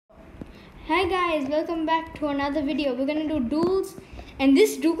Hi guys, welcome back to another video. We're gonna do duels, and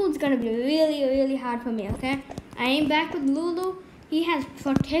this duel is gonna be really hard for me, okay? I am back with Lulu. He has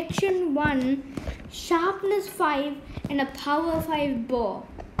protection 1, sharpness 5, and a power 5 bow.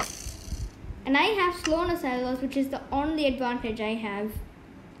 And I have slowness as well, which is the only advantage I have.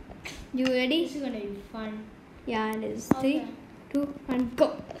 You ready? This is gonna be fun. Yeah, it is. Okay. 3, 2, 1,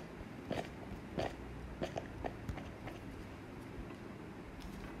 go!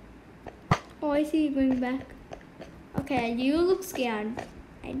 Oh, I see you going back. Okay, you look scared.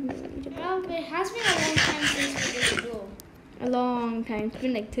 I didn't need to Well, it has been a long time since we did a duel. A long time. It's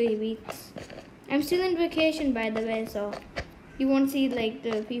been like 3 weeks. I'm still in vacation, by the way, so you won't see like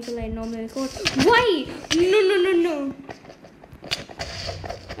the people I normally record. Why? No.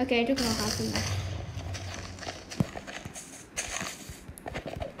 Okay, I took no half of that.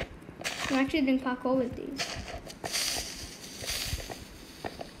 I'm actually doing parkour with these.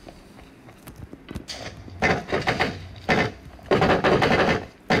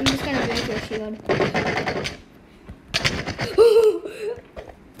 I'm just gonna break your shield.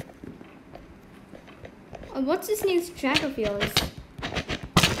 Oh, what's this new strat of yours?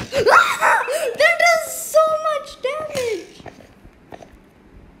 That does so much damage!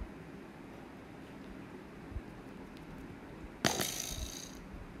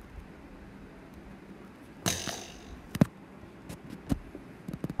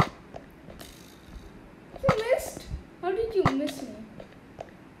 You missed? How did you miss me?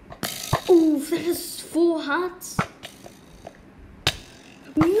 Ooh, that is 4 hearts.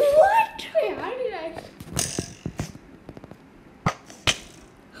 What? Wait, how did I?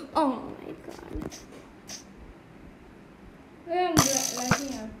 Oh my god. Wait, I'm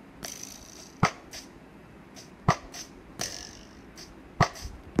lagging out.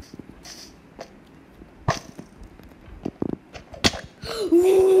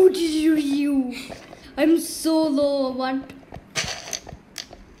 Ooh, you. I'm so low. What?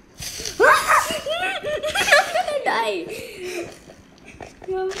 I'm gonna die.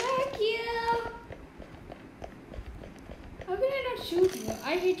 Come back here. How can I not shoot you?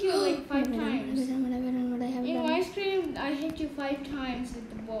 I hit you like 5 times. What I have In done. my screen, I hit you 5 times with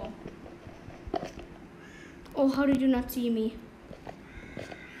the ball. Oh, how did you not see me?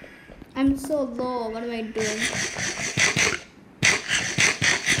 I'm so low. What am I doing?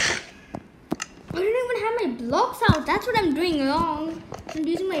 I don't even have my blocks out. That's what I'm doing wrong. I'm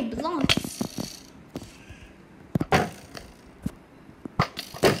using my blocks.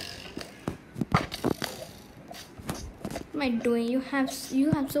 What am I doing? You have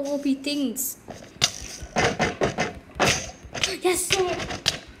so OP things. Yes.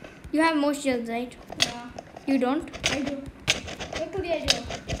 You have more shields, right? Yeah, You don't? I do. What could I do?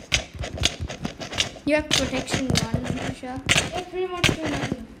 You have protection 1, for sure. I pretty much do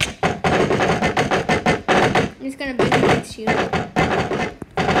nothing. I'm just gonna break this shield.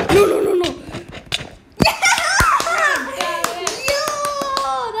 No. Yo,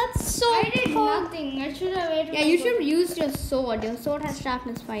 that's so I did cool. nothing. I should have waited. Yeah, you should use your sword. Your sword has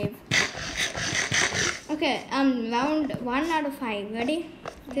sharpness 5. Okay, round 1 out of 5. Ready?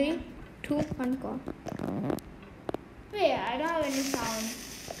 3, 2, 1, go. Wait, I don't have any sound.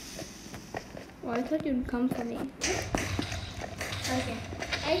 Oh, I thought you'd come for me. Okay,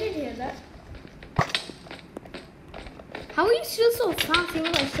 I did hear that. How are you still so fast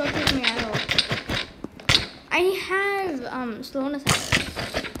even though I shot with my arrow? I have slowness.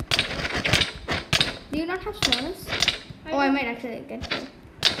 Do you not have slowness? I might actually get you.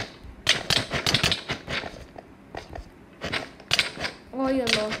 Oh, you're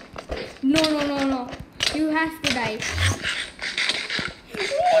low. No. You have to die.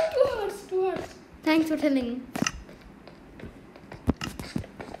 Oh, two hearts. Thanks for telling.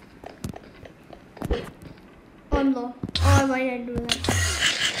 Oh, I'm low. Oh, why did I do that?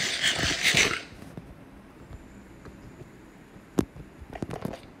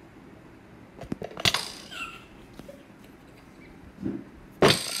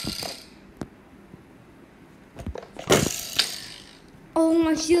 Oh,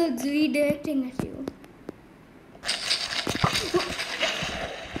 my shield's redirecting at you.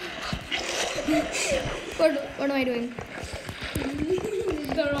 What am I doing?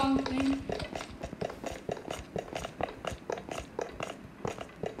 The wrong thing.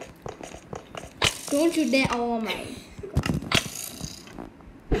 Don't you dare! Oh my!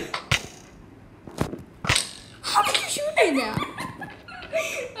 How did you shoot me there?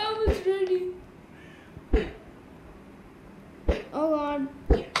 I was ready. Oh god!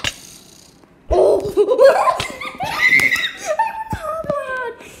 Oh!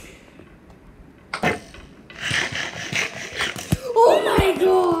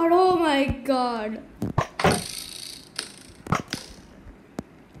 god.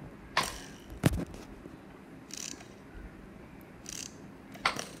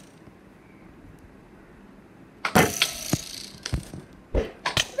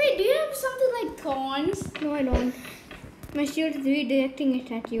 Wait, do you have something like thorns? No, I don't. My shield is redirecting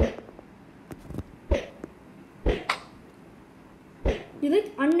it at you. You're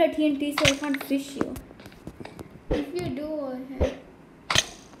like under TNT, so I can't fish you. If you do, okay.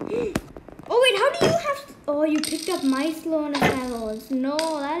 Oh wait, how do you have? Oh, you picked up my slowness arrows. No,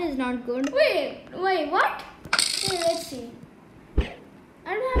 that is not good. Wait, what? Wait, let's see.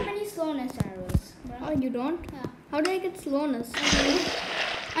 I don't have any slowness arrows. Bro. Oh, you don't? Yeah. How do I get slowness?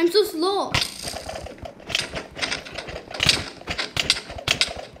 I'm so slow.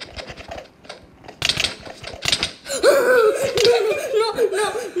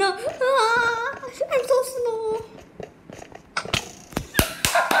 No. Ah, I'm so slow.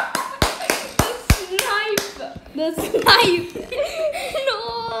 The snipe. No,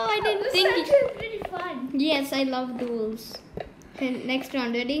 I didn't This think is it. actually pretty fun. Yes, I love duels. Okay, next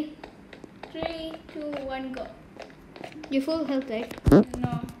round, ready? 3, 2, 1, go. You full health, right?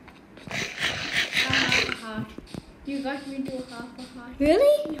 No. Half a heart. You got me to half a heart.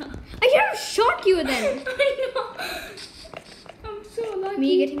 Really? Yeah. I should have shot you then. I know. I'm so lucky.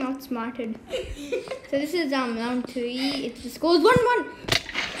 Me getting outsmarted. So this is round 3. It just goes 1-1.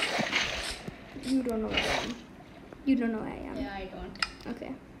 You don't know where I am. You don't know where I am. Yeah, I don't.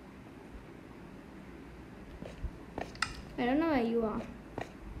 Okay. I don't know where you are.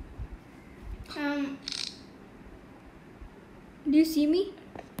 Do you see me?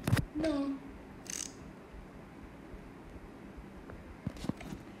 No.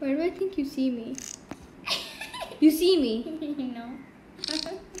 Where do I think you see me? You see me? No.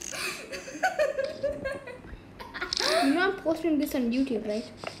 You know I'm posting this on YouTube,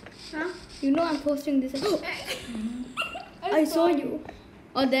 right? Huh? You know I'm posting this on... I saw you.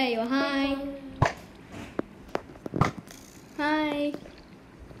 Oh, there you are. Hi. Hi.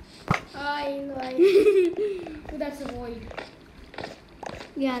 Hi. Oh, that's a void.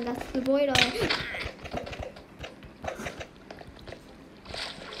 Yeah, that's the void.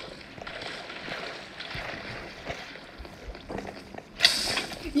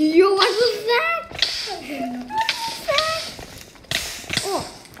 Yo, what was that?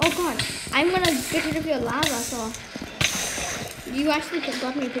 Oh god. I'm gonna get rid of your lava, so. You actually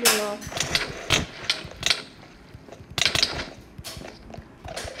got me pretty low.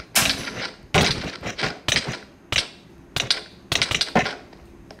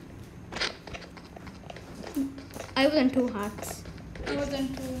 I was on 2 hearts. I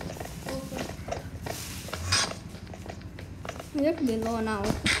wasn't too open. You have to be low now.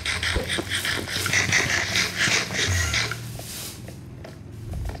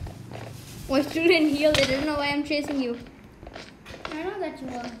 Oh, I still didn't heal. I don't know why I'm chasing you. I know that you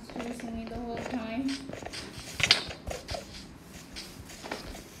were chasing me the whole time.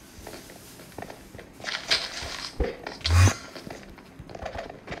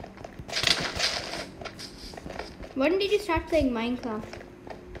 When did you start playing Minecraft?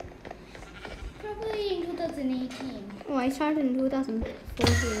 Probably in 2018. Oh, I started in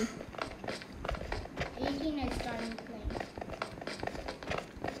 2014. 18 I started playing.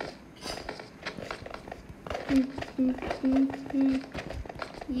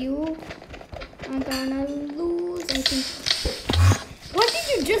 You are gonna lose, I think. What did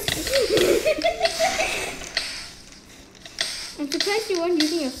you just do? I'm surprised you weren't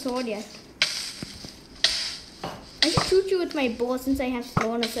using your sword yet. I should shoot you with my bow since I have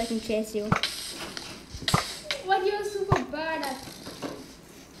slowness so I can chase you. What you're super bad at.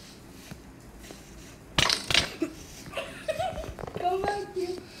 Come back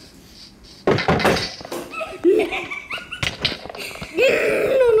here.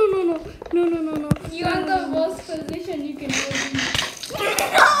 No. You are the worst position you can be in.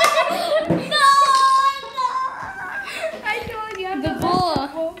 No. I told you I'm The the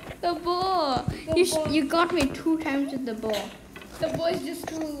bow. The bow. The bow. You got me 2 times with the bow. The bow is just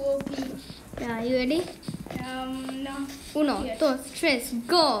too OP. Yeah, you ready? No. Uno, Yes. dos, tres,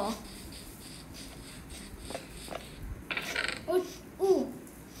 go. Ooh.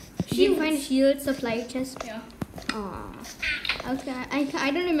 Did you find shield supply chest? Yeah. Aw.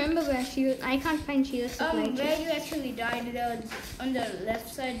 I don't remember where shield. I can't find shield supply Where chest. you actually died, there was, on the left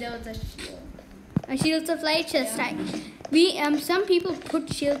side there was a shield. A shield supply chest. Yeah. Some people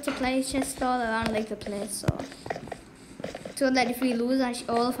put shield supply chests all around like the place, so that if we lose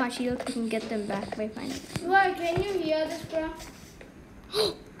all of our shields, we can get them back by finding. Why, can you hear this, bro?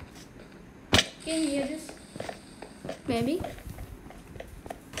 Can you hear this? Maybe.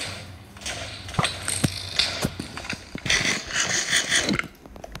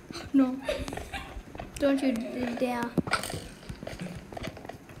 Don't you dare.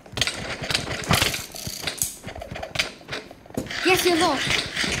 Yes, you lost.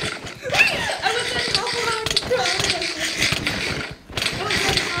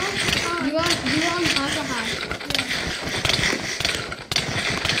 You want half a half.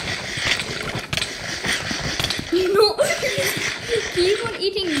 No, you keep on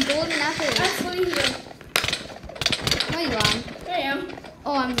eating golden apples. Actually, here. No, you aren't. I am.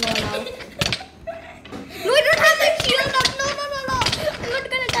 Oh, I'm low now. No, I don't have my shield up. No. I'm not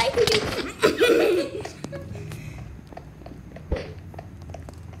gonna die for you.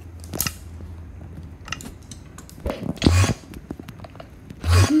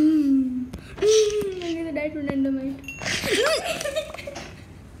 I'm gonna die to Endermite.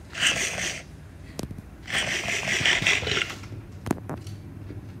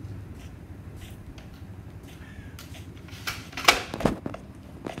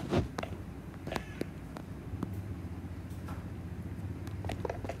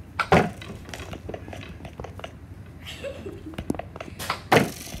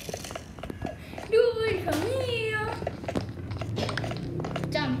 Dude, come here.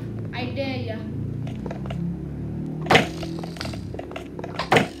 Jump. I dare ya.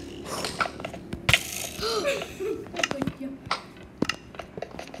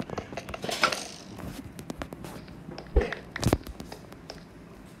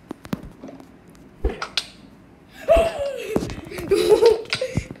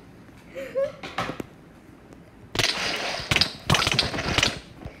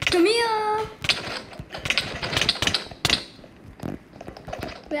 Come here.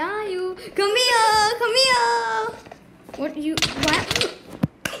 Where are you? Come here. What?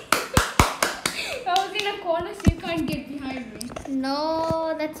 I was in a corner, so you can't get behind me.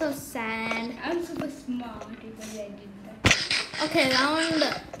 No, that's so sad. I'm super smart because I did that. Okay, round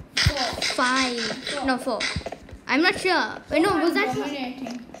 5. No, 4. I'm not sure. Wait, no, was that?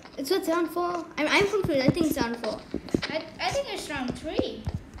 Dominating. It's what's round 4? I'm confused. I think it's round 4. I think it's round 3.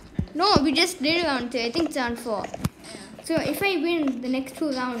 No, we just did round 3. I think it's round 4. So if I win the next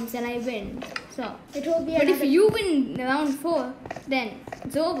 2 rounds, then I win. So It will be but if another- you win round 4, then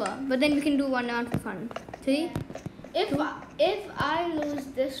it's over. But then we can do 1 round for fun. 3. If I lose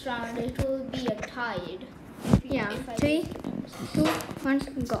this round, it will be a tied. Yeah. If I 3, 2, 1,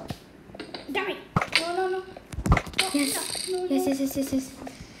 go. Die! No. Yes. No. Yes.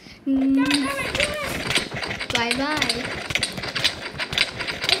 Damn Mm, it. bye bye. I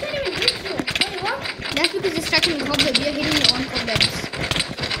can't even hit you. Wait, what? That's because you're stuck in the cobweb. You're hitting your own cobwebs.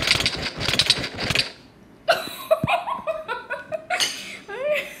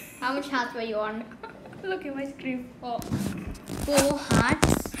 How much health were you on? Look at my screen. Oh. 4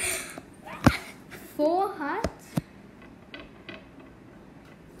 hearts. 4 hearts?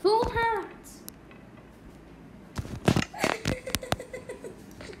 4 hearts.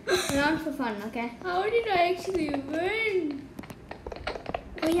 Round for fun, okay? How did I actually win?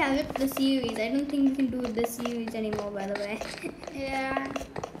 Oh yeah, with the series. I don't think we can do this series anymore, by the way. Yeah.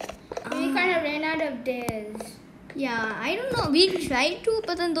 We kind of ran out of days. Yeah, I don't know. We tried to,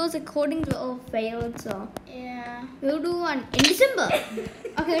 but then those recordings were all failed, so Yeah. we'll do one in December.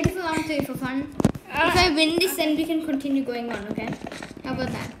 Okay, ready for round 3 for fun? If I win this, then we can continue going on, okay? How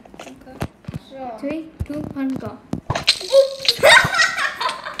about that? Okay. So. 3, 2, 1, go.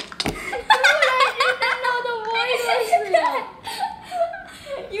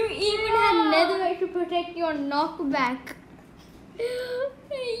 You even had netherite to protect your knockback.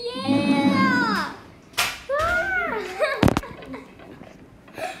 Yeah!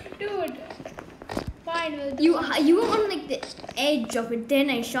 Dude. Fine, we'll do You were on like the edge of it, then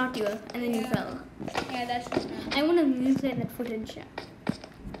I shot you, and then you fell. Yeah, that's fine. I want to replay that footage.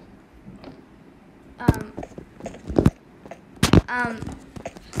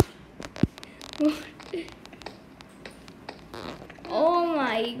 Oh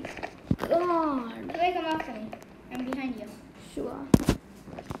my god. Wait, come after me. I'm behind you. Sure.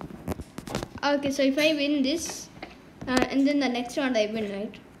 Okay, so if I win this, and then the next round I win,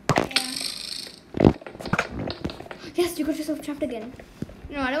 right? Yeah. Yes, you got yourself trapped again.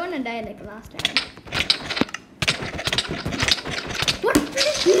 No, I don't want to die like last time. What?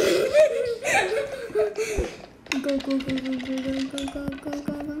 Go.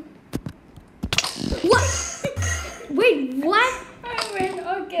 What? Wait, what? I win.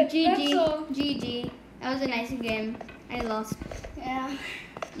 Okay. That's all. GG. That was a nice game. I lost. Yeah.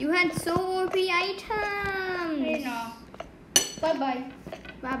 You had so OP items. I know. Bye.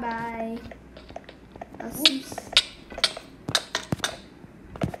 Bye. Oops.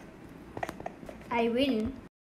 I win.